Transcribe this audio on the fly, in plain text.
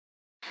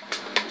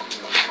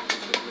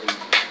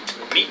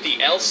Meet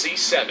the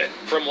LC7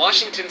 from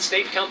Washington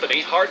State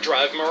company Hard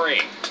Drive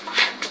Marine.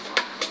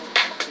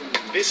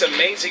 This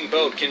amazing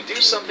boat can do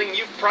something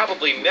you've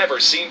probably never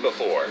seen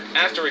before.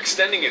 After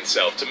extending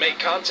itself to make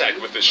contact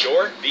with the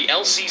shore, the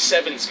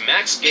LC7's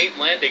Max Gate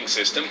landing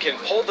system can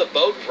pull the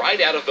boat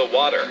right out of the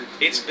water.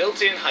 Its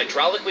built-in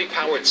hydraulically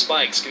powered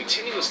spikes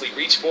continuously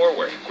reach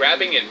forward,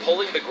 grabbing and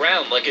pulling the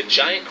ground like a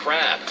giant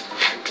crab.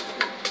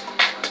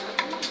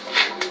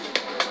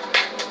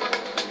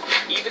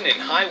 Even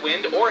in high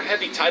wind or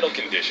heavy tidal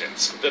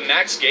conditions, the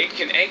Max Gate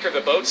can anchor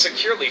the boat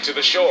securely to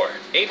the shore,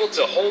 able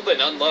to hold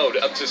and unload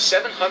up to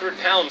 700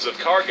 pounds of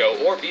cargo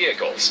or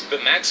vehicles. The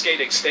Max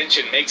Gate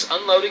extension makes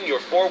unloading your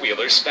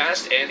four-wheelers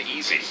fast and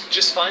easy.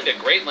 Just find a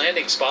great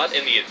landing spot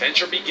and the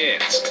adventure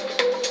begins.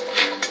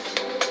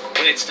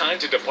 When it's time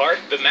to depart,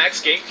 the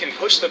Max Gate can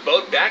push the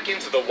boat back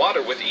into the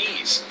water with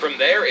ease. From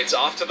there, it's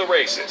off to the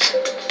races.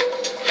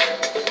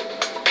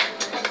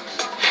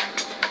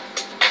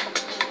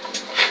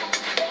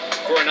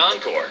 For an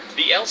encore,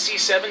 the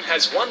LC7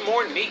 has one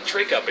more neat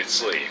trick up its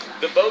sleeve.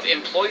 The boat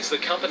employs the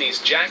company's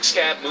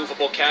JackScab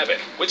movable cabin,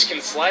 which can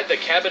slide the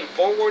cabin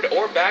forward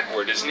or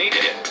backward as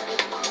needed.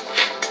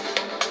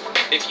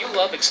 If you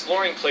love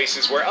exploring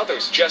places where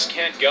others just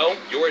can't go,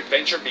 your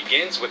adventure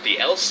begins with the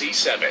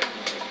LC7.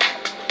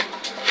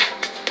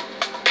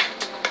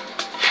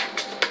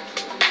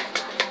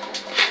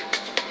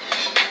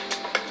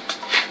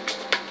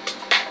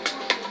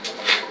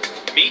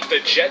 Meet the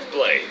Jet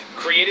Blade,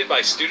 created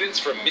by students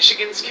from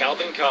Michigan's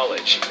Calvin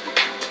College.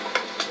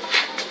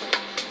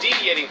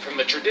 Deviating from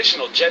the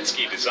traditional jet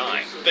ski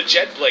design, the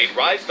Jet Blade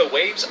rides the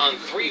waves on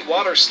 3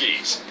 water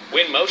skis.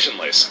 When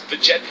motionless, the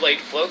Jet Blade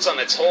floats on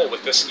its hull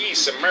with the skis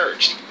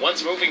submerged.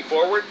 Once moving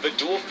forward, the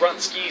dual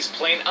front skis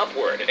plane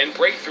upward and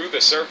break through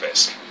the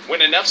surface.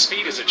 When enough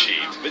speed is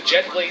achieved, the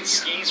Jet Blade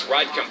skis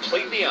ride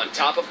completely on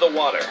top of the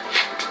water.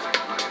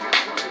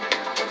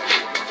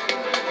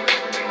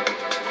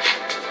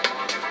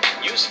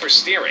 Used for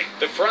steering,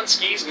 the front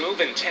skis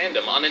move in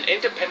tandem on an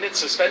independent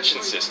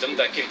suspension system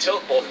that can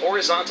tilt both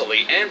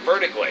horizontally and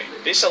vertically.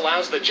 This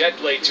allows the Jet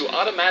Blade to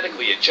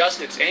automatically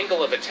adjust its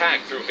angle of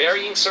attack through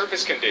varying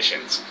surface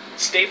conditions.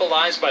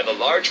 Stabilized by the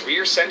large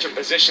rear center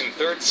position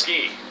third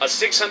ski, a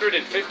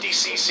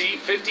 650cc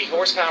 50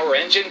 horsepower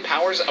engine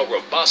powers a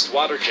robust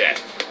water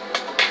jet.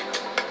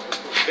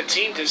 The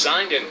team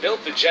designed and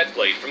built the Jet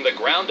Blade from the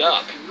ground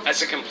up.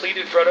 As a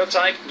completed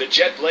prototype, the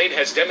Jet Blade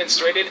has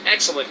demonstrated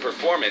excellent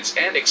performance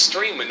and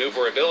extreme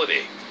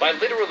maneuverability. By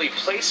literally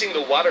placing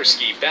the water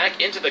ski back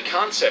into the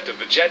concept of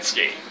the jet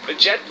ski, the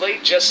Jet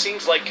Blade just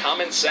seems like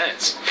common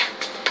sense.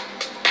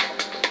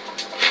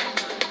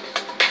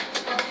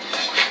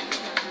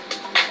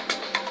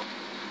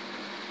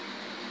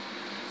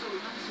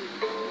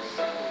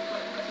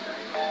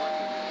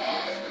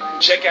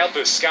 Check out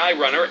the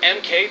Skyrunner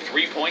MK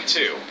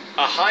 3.2,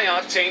 a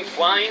high-octane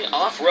flying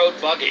off-road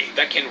buggy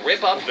that can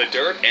rip up the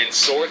dirt and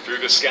soar through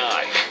the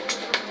sky.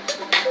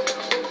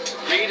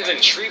 Created in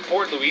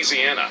Shreveport,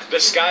 Louisiana, the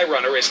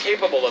Skyrunner is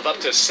capable of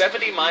up to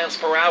 70 miles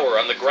per hour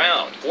on the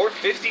ground, or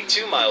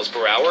 52 miles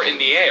per hour in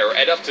the air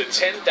at up to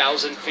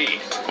 10,000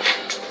 feet.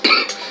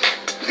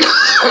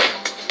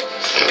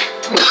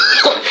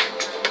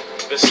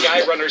 The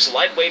Skyrunner's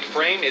lightweight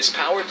frame is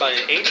powered by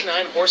an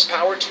 89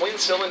 horsepower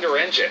twin-cylinder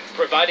engine,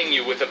 providing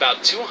you with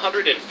about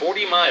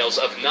 240 miles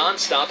of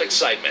non-stop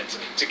excitement.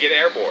 To get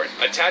airborne,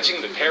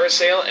 attaching the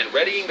parasail and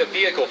readying the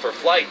vehicle for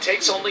flight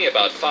takes only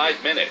about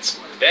 5 minutes.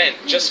 Then,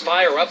 just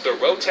fire up the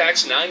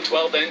Rotax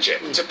 912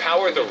 engine to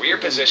power the rear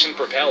position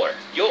propeller.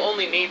 You'll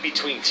only need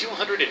between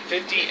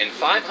 250 and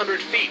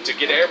 500 feet to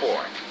get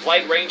airborne.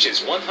 Flight range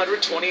is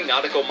 120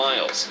 nautical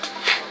miles.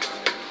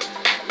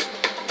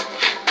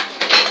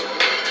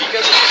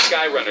 Because of the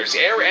Skyrunner's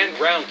air and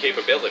ground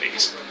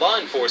capabilities, law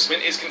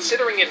enforcement is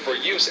considering it for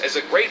use as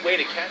a great way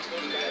to catch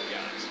those bad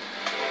guys.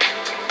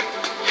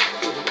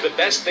 The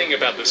best thing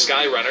about the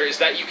Skyrunner is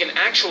that you can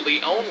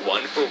actually own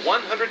one for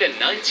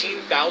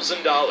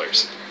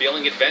 $119,000.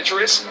 Feeling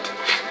adventurous?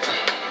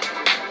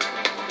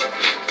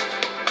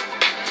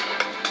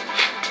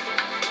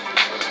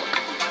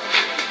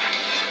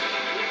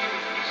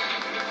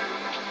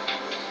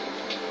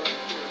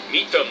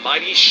 Meet the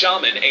mighty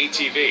Shaman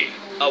ATV,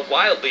 a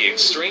wildly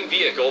extreme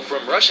vehicle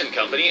from Russian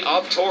company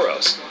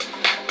Avtoros.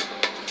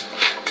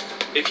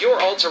 If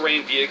your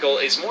all-terrain vehicle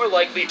is more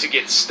likely to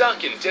get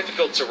stuck in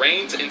difficult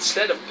terrains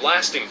instead of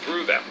blasting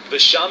through them, the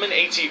Shaman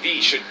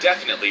ATV should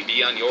definitely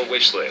be on your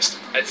wish list.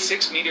 At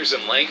 6 meters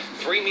in length,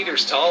 3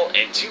 meters tall,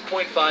 and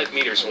 2.5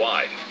 meters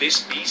wide,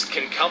 this beast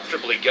can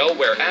comfortably go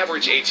where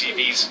average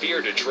ATVs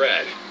fear to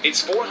tread.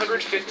 Its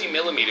 450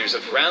 millimeters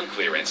of ground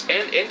clearance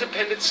and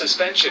independent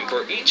suspension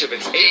for each of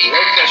its 8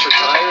 low-pressure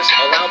tires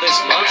allow this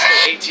monster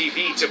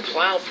ATV to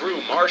plow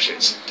through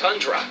marshes,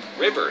 tundra,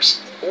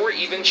 rivers, or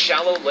even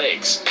shallow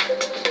lakes.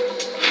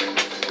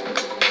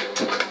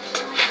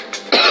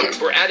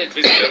 For added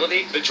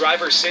visibility, the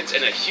driver sits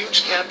in a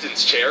huge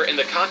captain's chair in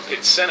the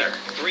cockpit center.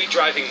 3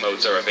 driving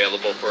modes are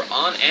available for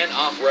on and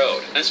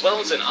off-road, as well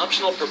as an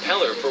optional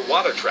propeller for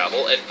water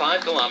travel at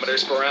 5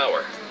 kilometers per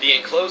hour. The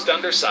enclosed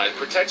underside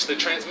protects the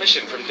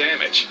transmission from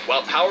damage,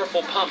 while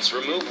powerful pumps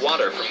remove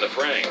water from the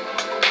frame.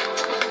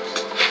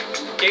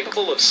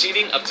 Capable of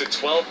seating up to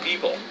 12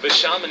 people, the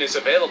Shaman is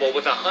available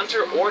with a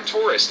hunter or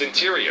tourist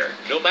interior.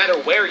 No matter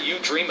where you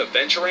dream of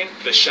venturing,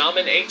 the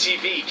Shaman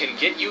ATV can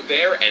get you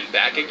there and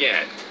back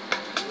again.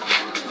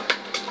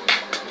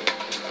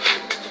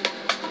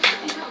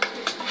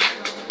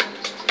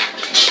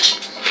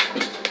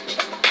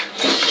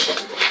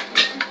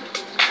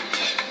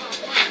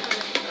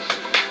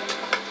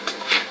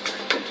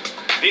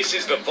 This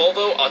is the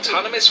Volvo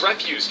Autonomous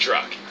Refuse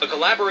Truck, a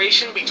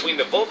collaboration between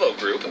the Volvo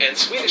Group and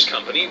Swedish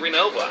company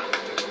Renova.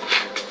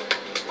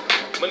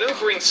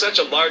 Maneuvering such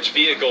a large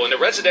vehicle in a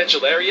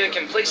residential area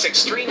can place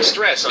extreme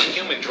stress on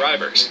human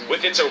drivers.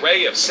 With its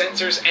array of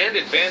sensors and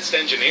advanced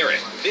engineering,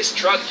 this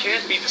truck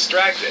can't be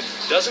distracted,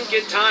 doesn't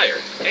get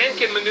tired, and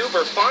can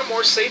maneuver far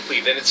more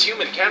safely than its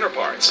human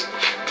counterparts.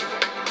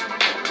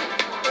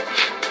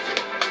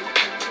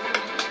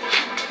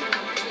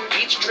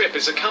 Each trip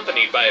is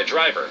accompanied by a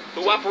driver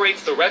who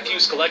operates the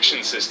refuse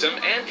collection system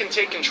and can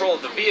take control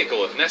of the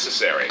vehicle if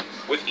necessary.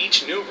 With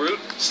each new route,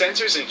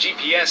 sensors and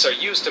GPS are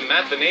used to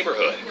map the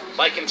neighborhood.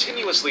 By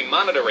continuously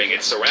monitoring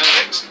its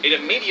surroundings, it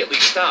immediately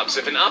stops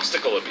if an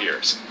obstacle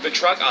appears. The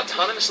truck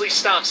autonomously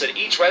stops at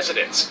each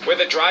residence, where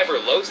the driver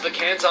loads the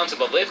cans onto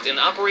the lift and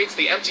operates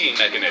the emptying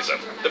mechanism.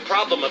 The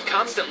problem of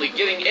constantly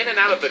getting in and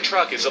out of the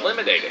truck is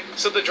eliminated,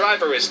 so the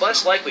driver is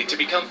less likely to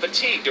become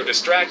fatigued or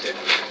distracted.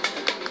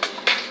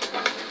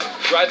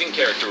 Driving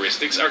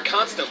characteristics are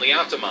constantly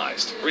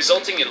optimized,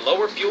 resulting in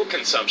lower fuel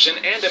consumption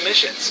and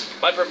emissions.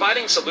 By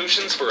providing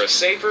solutions for a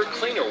safer,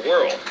 cleaner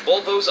world,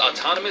 Volvo's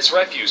autonomous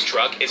refuse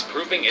truck is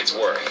proving its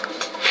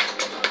worth.